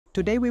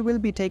Today we will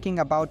be taking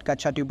about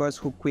Gachatubers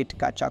who quit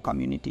Gacha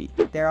community.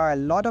 There are a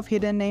lot of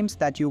hidden names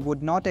that you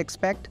would not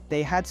expect.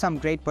 They had some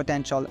great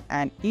potential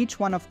and each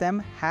one of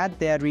them had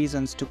their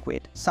reasons to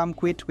quit. Some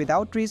quit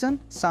without reason,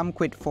 some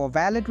quit for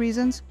valid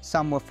reasons,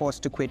 some were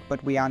forced to quit,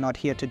 but we are not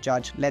here to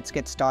judge. Let's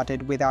get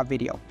started with our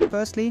video.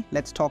 Firstly,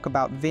 let's talk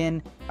about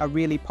Vin, a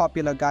really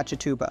popular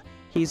Gachatuber.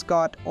 He's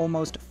got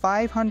almost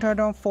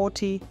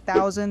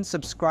 540,000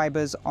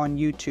 subscribers on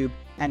YouTube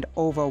and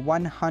over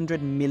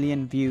 100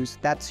 million views.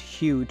 That's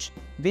huge.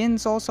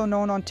 Vin's also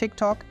known on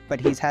TikTok, but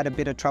he's had a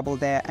bit of trouble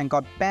there and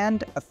got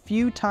banned a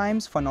few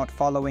times for not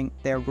following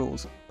their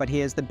rules. But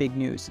here's the big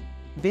news.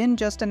 Vin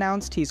just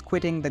announced he's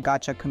quitting the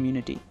Gacha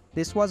community.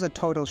 This was a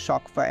total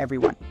shock for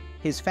everyone.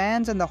 His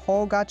fans and the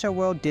whole Gacha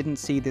world didn't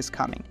see this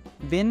coming.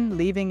 Vin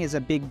leaving is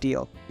a big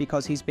deal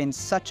because he's been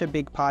such a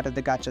big part of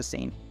the Gacha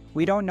scene.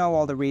 We don't know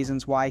all the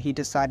reasons why he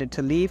decided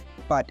to leave,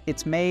 but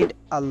it's made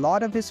a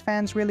lot of his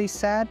fans really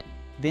sad.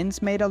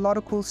 Vin's made a lot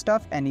of cool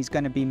stuff and he's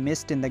gonna be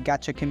missed in the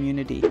Gacha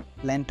community.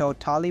 Lento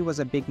Tali was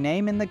a big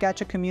name in the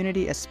Gacha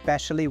community,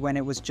 especially when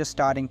it was just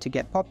starting to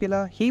get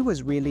popular. He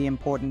was really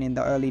important in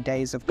the early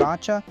days of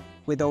Gacha.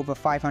 With over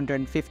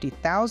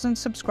 550,000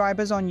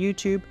 subscribers on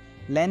YouTube,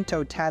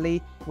 Lento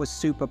Tali was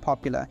super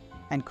popular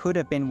and could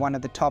have been one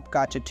of the top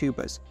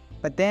Gachatubers.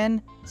 But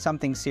then,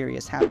 something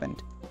serious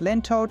happened. Len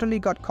totally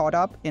got caught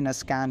up in a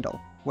scandal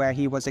where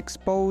he was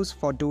exposed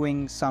for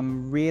doing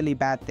some really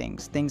bad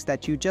things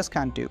that you just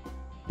can't do.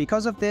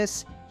 Because of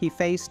this, he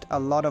faced a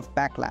lot of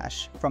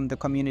backlash from the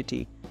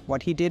community.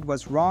 What he did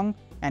was wrong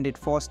and it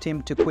forced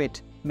him to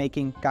quit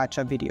making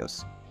Gacha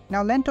videos.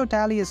 Now Lento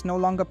Tali is no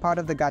longer part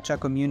of the Gacha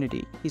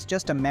community. He's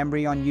just a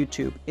memory on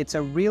YouTube. It's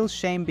a real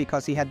shame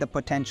because he had the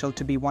potential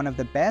to be one of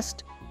the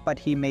best, but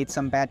he made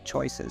some bad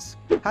choices.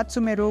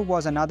 Hatsumeru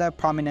was another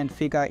prominent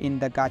figure in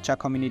the Gacha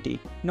community,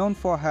 known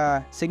for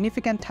her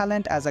significant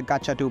talent as a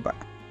Gachatuber.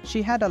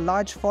 She had a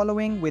large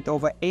following with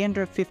over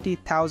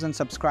 850,000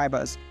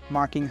 subscribers,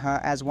 marking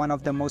her as one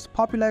of the most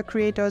popular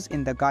creators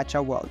in the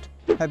Gacha world.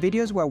 Her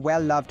videos were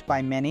well loved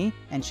by many,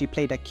 and she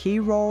played a key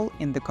role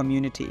in the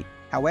community.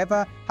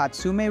 However,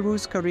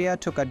 Hatsumeru's career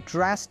took a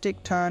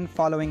drastic turn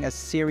following a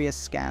serious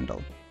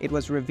scandal. It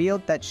was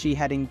revealed that she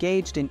had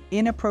engaged in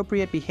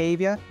inappropriate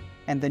behavior,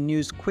 and the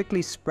news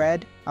quickly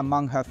spread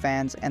among her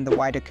fans and the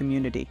wider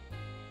community.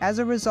 As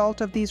a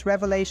result of these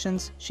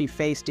revelations, she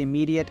faced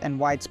immediate and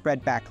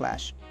widespread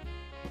backlash.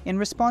 In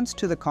response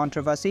to the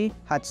controversy,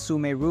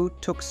 Hatsumeru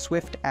took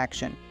swift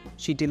action.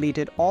 She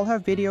deleted all her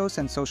videos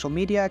and social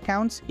media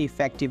accounts,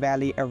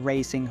 effectively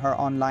erasing her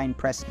online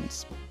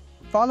presence.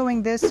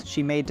 Following this,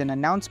 she made an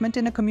announcement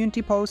in a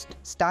community post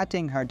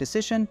stating her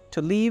decision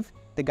to leave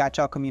the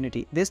Gacha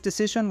community. This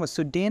decision was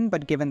sudden,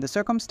 but given the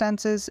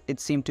circumstances, it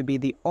seemed to be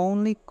the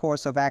only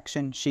course of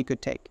action she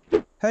could take.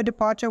 Her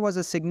departure was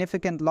a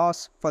significant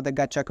loss for the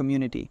Gacha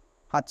community.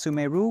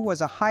 Hatsumeru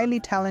was a highly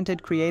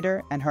talented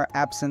creator and her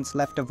absence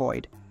left a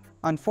void.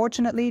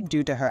 Unfortunately,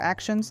 due to her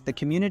actions, the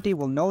community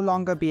will no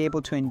longer be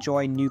able to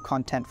enjoy new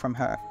content from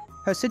her.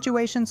 Her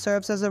situation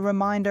serves as a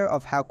reminder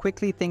of how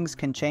quickly things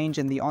can change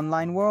in the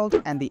online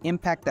world and the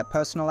impact that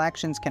personal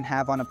actions can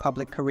have on a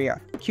public career.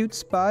 Cute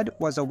Spud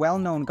was a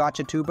well-known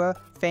Gachatuber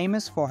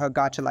famous for her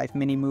Gacha Life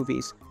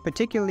mini-movies,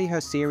 particularly her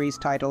series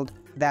titled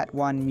That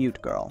One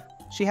Mute Girl.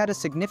 She had a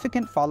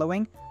significant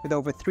following with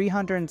over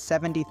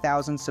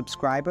 370,000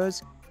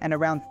 subscribers and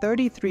around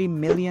 33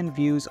 million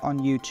views on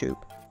YouTube.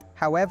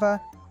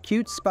 However,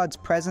 Cute Spud's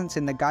presence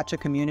in the Gacha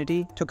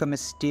community took a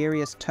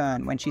mysterious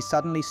turn when she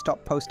suddenly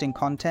stopped posting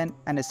content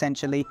and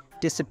essentially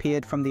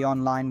disappeared from the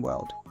online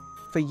world.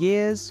 For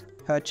years,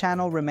 her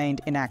channel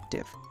remained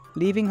inactive,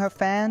 leaving her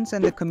fans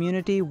and the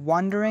community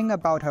wondering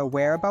about her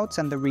whereabouts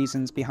and the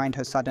reasons behind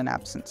her sudden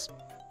absence.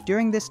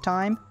 During this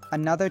time,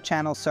 another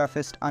channel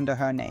surfaced under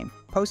her name,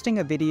 posting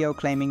a video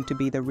claiming to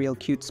be the real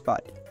Cute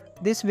Spud.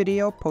 This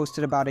video,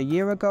 posted about a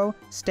year ago,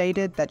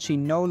 stated that she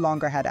no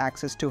longer had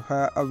access to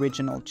her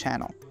original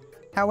channel.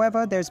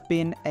 However, there's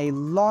been a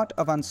lot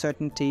of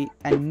uncertainty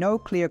and no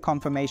clear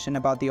confirmation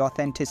about the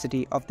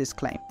authenticity of this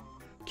claim.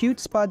 Cute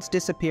Spud's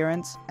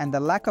disappearance and the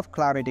lack of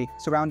clarity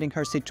surrounding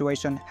her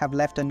situation have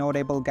left a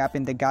notable gap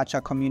in the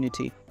Gacha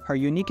community. Her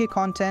unique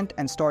content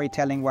and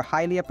storytelling were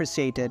highly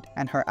appreciated,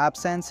 and her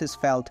absence is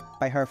felt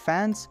by her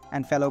fans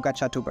and fellow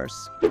Gachatubers.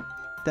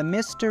 The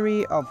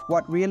mystery of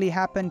what really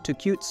happened to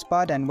Cute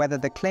Spud and whether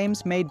the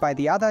claims made by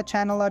the other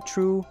channel are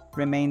true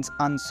remains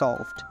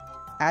unsolved,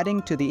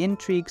 adding to the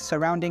intrigue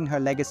surrounding her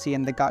legacy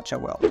in the Gacha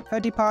world. Her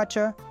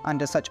departure,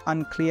 under such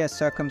unclear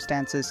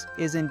circumstances,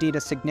 is indeed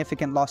a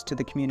significant loss to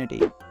the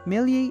community.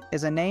 Millie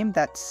is a name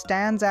that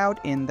stands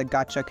out in the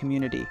Gacha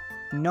community.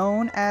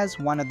 Known as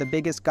one of the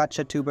biggest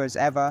Gachatubers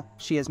ever,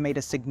 she has made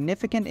a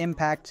significant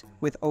impact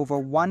with over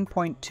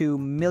 1.2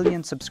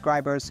 million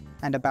subscribers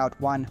and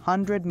about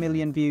 100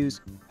 million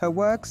views. Her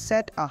work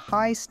set a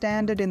high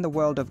standard in the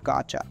world of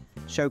Gacha,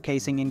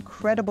 showcasing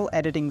incredible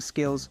editing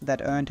skills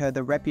that earned her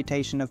the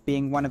reputation of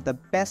being one of the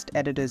best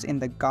editors in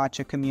the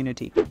Gacha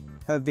community.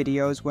 Her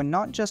videos were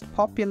not just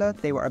popular,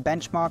 they were a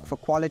benchmark for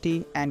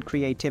quality and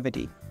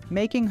creativity.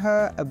 making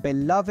her a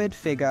beloved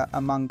figure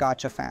among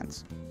gacha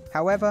fans.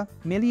 However,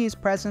 Millie's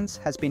presence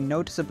has been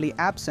noticeably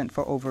absent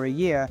for over a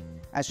year,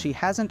 as she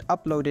hasn't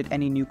uploaded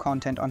any new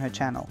content on her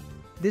channel.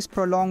 This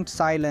prolonged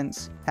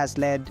silence has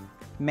led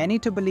many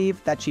to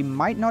believe that she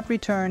might not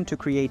return to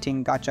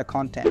creating gacha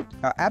content.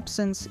 Her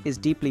absence is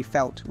deeply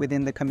felt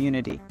within the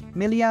community.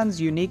 Millian's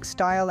unique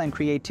style and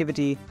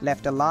creativity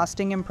left a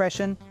lasting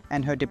impression,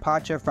 and her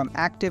departure from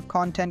active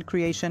content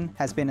creation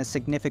has been a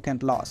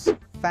significant loss.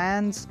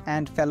 Fans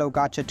and fellow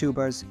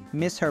Gachatubers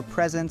miss her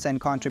presence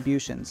and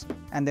contributions,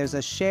 and there's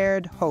a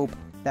shared hope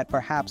that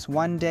perhaps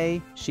one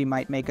day she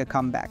might make a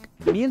comeback.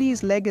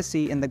 Millie's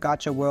legacy in the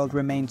gacha world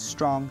remains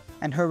strong,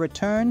 and her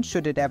return,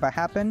 should it ever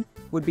happen,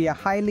 would be a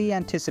highly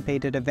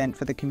anticipated event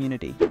for the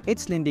community.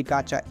 It's Lindy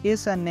Gacha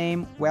is a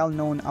name well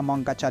known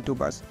among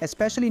Gachatubers,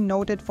 especially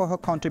noted for her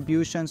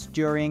contributions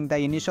during the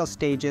initial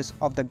stages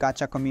of the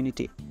gacha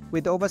community.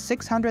 With over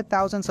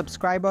 600,000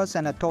 subscribers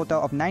and a total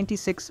of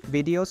 96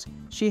 videos,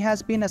 she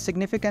has been a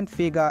significant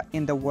figure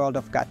in the world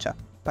of gacha,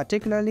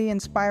 particularly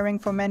inspiring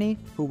for many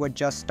who were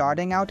just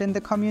starting out in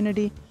the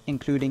community,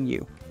 including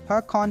you.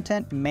 Her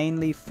content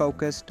mainly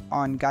focused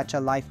on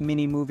gacha life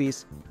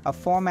mini-movies, a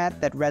format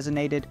that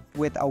resonated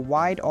with a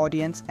wide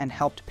audience and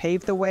helped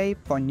pave the way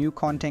for new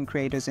content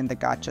creators in the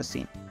gacha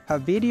scene. Her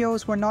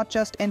videos were not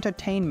just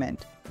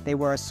entertainment, they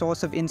were a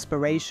source of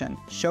inspiration,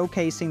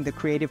 showcasing the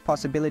creative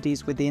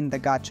possibilities within the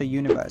gacha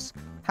universe.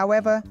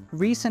 However,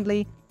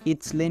 recently,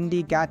 It's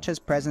Lindy Gacha's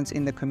presence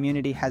in the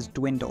community has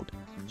dwindled.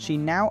 She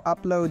now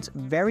uploads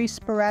very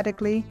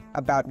sporadically,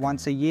 about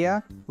once a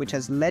year, which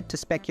has led to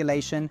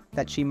speculation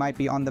that she might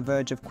be on the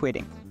verge of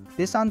quitting.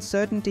 This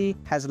uncertainty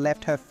has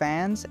left her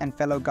fans and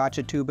fellow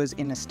Gachatubers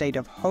in a state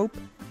of hope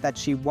that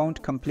she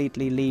won't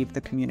completely leave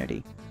the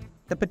community.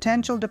 The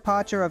potential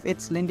departure of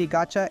It's Lindy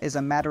Gacha is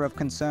a matter of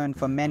concern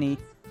for many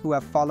who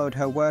have followed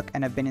her work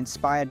and have been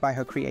inspired by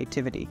her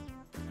creativity.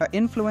 Her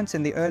influence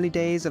in the early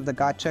days of the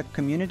gacha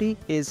community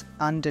is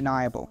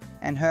undeniable,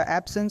 and her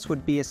absence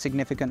would be a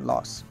significant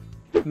loss.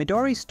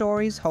 Midori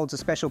Stories holds a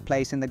special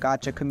place in the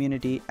gacha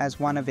community as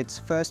one of its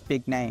first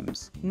big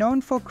names. Known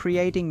for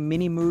creating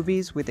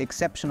mini-movies with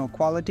exceptional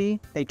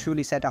quality, they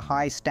truly set a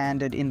high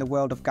standard in the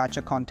world of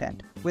gacha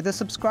content. With a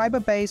subscriber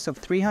base of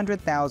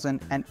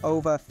 300,000 and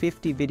over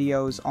 50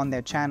 videos on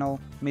their channel,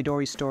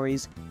 Midori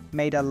Stories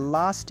made a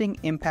lasting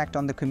impact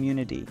on the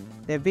community.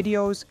 Their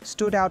videos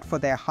stood out for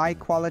their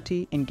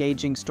high-quality,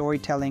 engaging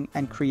storytelling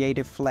and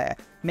creative flair,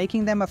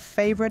 making them a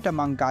favorite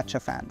among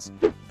gacha fans.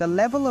 The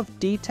level of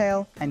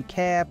detail and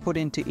care put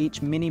into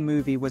each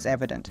mini-movie was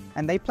evident,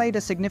 and they played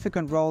a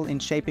significant role in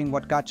shaping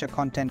what gacha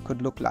content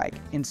could look like,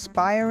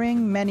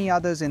 inspiring many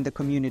others in the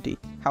community.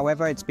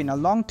 However, it's been a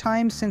long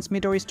time since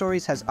Midori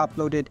Stories has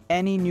uploaded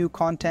any new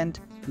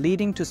content,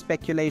 leading to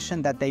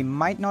speculation that they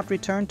might not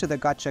return to the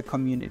gacha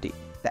community.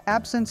 The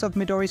absence of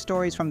Midori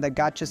Stories from the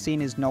gacha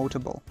scene is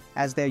notable,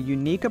 as their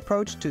unique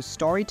approach to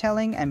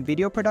storytelling and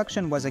video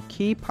production was a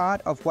key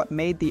part of what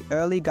made the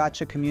early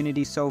gacha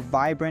community so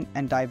vibrant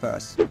and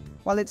diverse.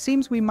 While it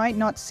seems we might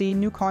not see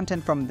new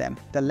content from them,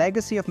 the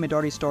legacy of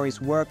Midori Stories'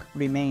 work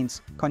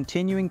remains,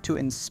 continuing to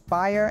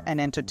inspire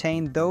and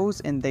entertain those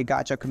in the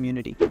gacha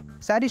community.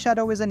 Sadie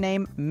Shadow is a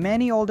name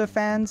many older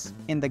fans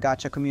in the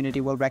gacha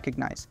community will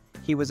recognize.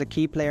 He was a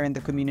key player in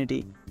the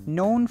community,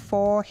 known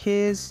for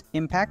his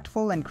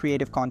impactful and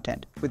creative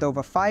content. With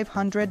over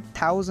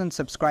 500,000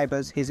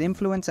 subscribers, his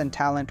influence and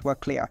talent were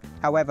clear.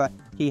 However,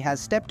 he has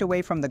stepped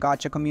away from the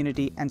gacha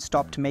community and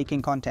stopped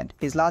making content.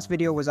 His last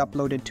video was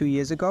uploaded 2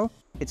 years ago.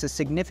 It's a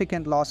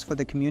significant loss for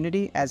the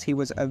community, as he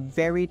was a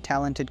very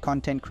talented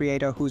content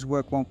creator whose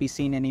work won't be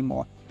seen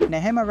anymore.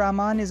 Nehema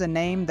Rahman is a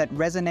name that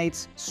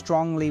resonates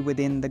strongly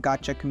within the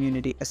gacha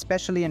community,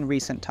 especially in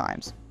recent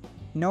times.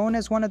 Known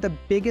as one of the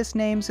biggest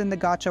names in the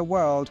gacha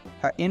world,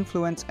 her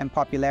influence and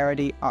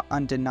popularity are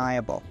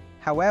undeniable.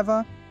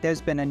 However, there's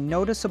been a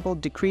noticeable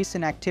decrease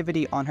in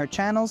activity on her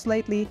channels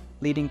lately,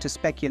 leading to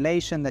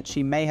speculation that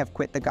she may have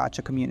quit the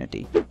gacha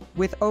community.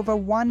 With over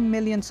 1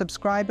 million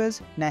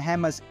subscribers,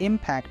 Nehema's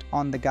impact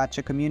on the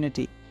gacha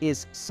community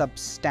is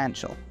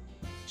substantial.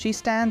 She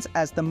stands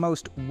as the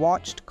most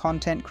watched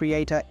content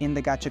creator in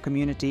the gacha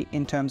community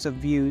in terms of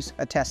views,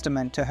 a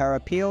testament to her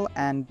appeal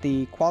and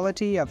the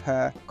quality of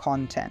her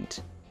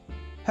content.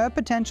 Her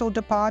potential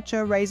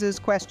departure raises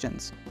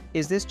questions.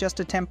 Is this just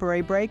a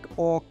temporary break,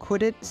 or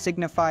could it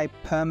signify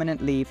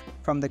permanent leave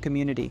from the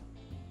community?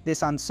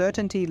 This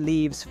uncertainty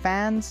leaves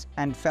fans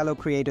and fellow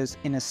creators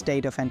in a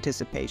state of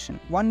anticipation,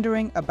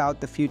 wondering about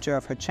the future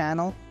of her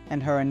channel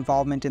and her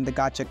involvement in the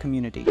gacha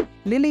community.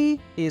 Lily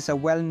is a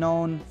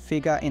well-known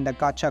figure in the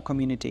gacha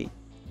community,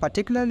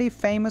 particularly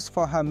famous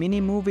for her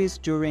mini-movies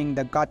during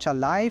the Gacha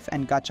Life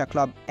and Gacha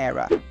Club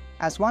era.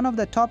 As one of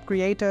the top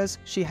creators,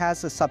 she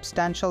has a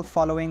substantial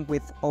following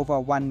with over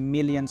 1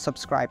 million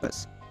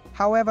subscribers.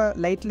 However,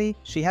 lately,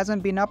 she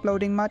hasn't been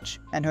uploading much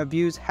and her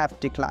views have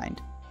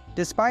declined.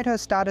 Despite her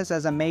status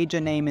as a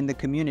major name in the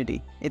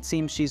community, it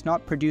seems she's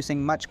not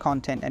producing much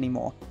content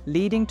anymore,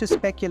 leading to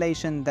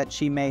speculation that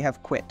she may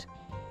have quit.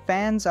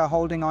 Fans are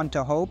holding on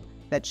to hope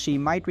that she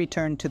might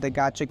return to the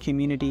gacha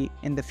community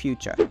in the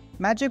future.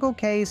 Magical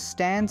K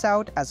stands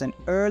out as an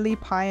early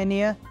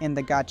pioneer in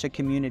the gacha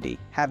community,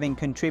 having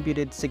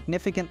contributed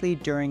significantly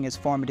during his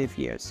formative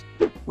years.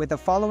 With a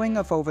following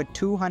of over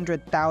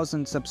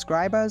 200,000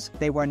 subscribers,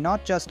 they were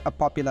not just a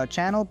popular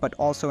channel but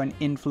also an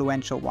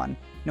influential one,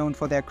 known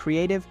for their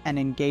creative and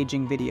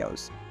engaging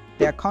videos.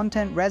 Their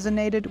content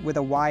resonated with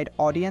a wide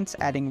audience,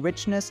 adding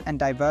richness and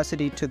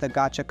diversity to the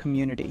gacha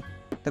community.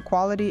 The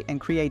quality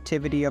and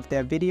creativity of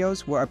their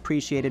videos were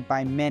appreciated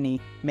by many,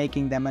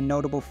 making them a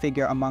notable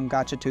figure among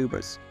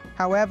Gachatubers.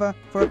 However,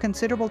 for a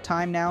considerable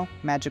time now,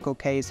 Magical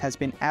K's has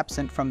been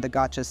absent from the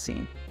gacha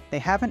scene. They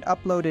haven't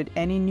uploaded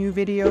any new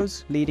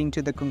videos, leading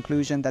to the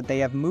conclusion that they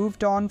have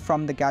moved on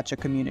from the gacha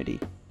community.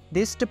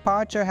 This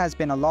departure has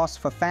been a loss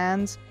for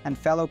fans and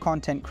fellow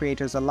content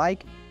creators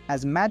alike,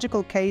 as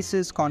Magical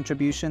K's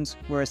contributions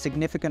were a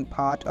significant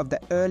part of the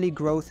early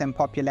growth and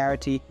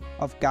popularity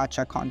of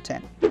gacha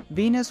content.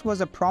 Venus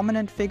was a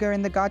prominent figure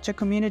in the gacha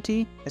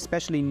community,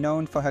 especially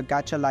known for her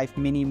gacha life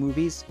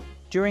mini-movies.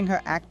 During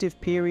her active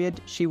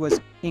period, she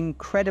was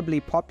incredibly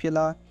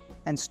popular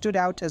and stood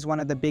out as one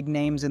of the big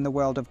names in the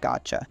world of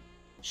gacha.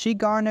 She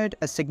garnered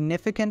a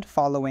significant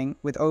following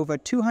with over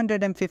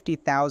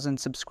 250,000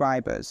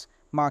 subscribers,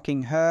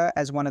 marking her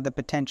as one of the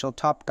potential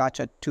top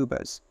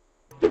Gachatubers.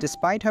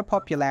 Despite her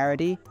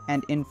popularity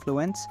and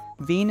influence,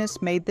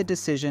 Venus made the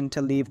decision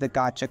to leave the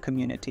gacha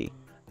community.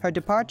 Her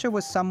departure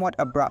was somewhat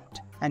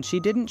abrupt, and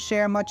she didn't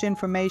share much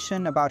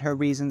information about her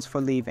reasons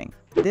for leaving.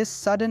 This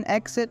sudden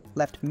exit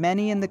left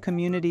many in the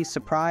community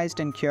surprised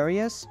and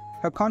curious.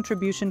 Her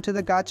contribution to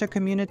the gacha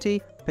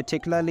community,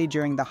 particularly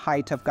during the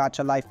height of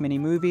gacha life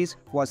mini-movies,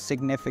 was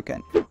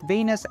significant.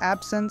 Venus'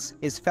 absence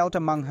is felt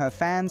among her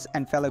fans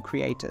and fellow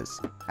creators,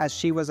 as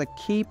she was a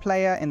key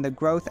player in the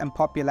growth and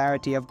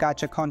popularity of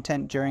gacha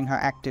content during her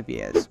active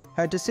years.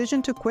 Her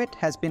decision to quit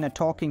has been a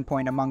talking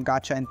point among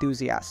gacha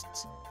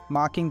enthusiasts,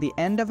 marking the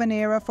end of an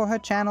era for her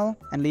channel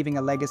and leaving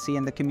a legacy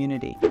in the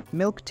community.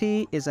 Milk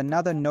Tea is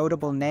another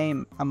notable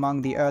name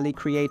among the early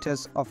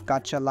creators of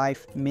gacha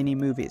life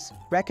mini-movies.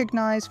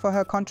 Recognized for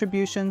her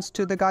contributions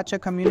to the gacha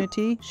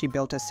community, she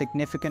built a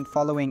significant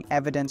following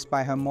evidenced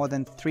by her more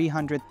than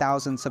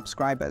 300,000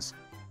 subscribers.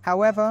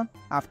 However,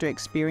 after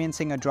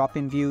experiencing a drop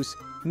in views,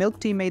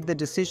 Milk Tea made the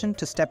decision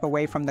to step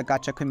away from the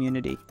gacha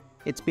community.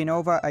 It's been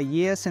over a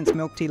year since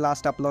Milk Tea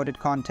last uploaded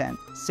content,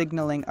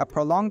 signaling a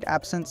prolonged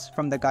absence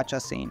from the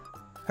gacha scene.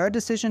 Her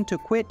decision to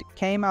quit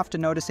came after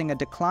noticing a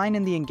decline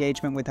in the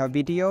engagement with her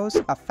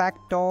videos, a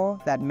factor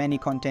that many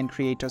content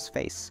creators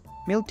face.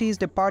 Milk Tea's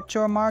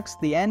departure marks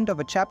the end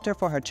of a chapter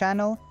for her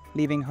channel,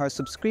 leaving her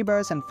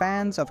subscribers and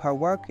fans of her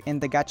work in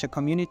the gacha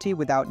community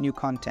without new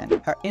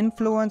content. Her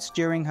influence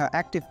during her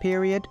active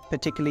period,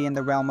 particularly in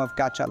the realm of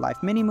gacha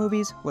life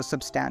mini-movies, was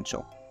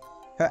substantial.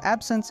 Her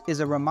absence is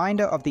a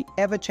reminder of the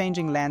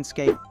ever-changing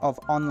landscape of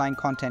online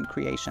content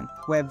creation,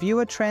 where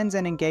viewer trends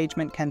and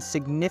engagement can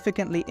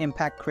significantly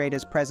impact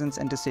creators' presence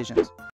and decisions.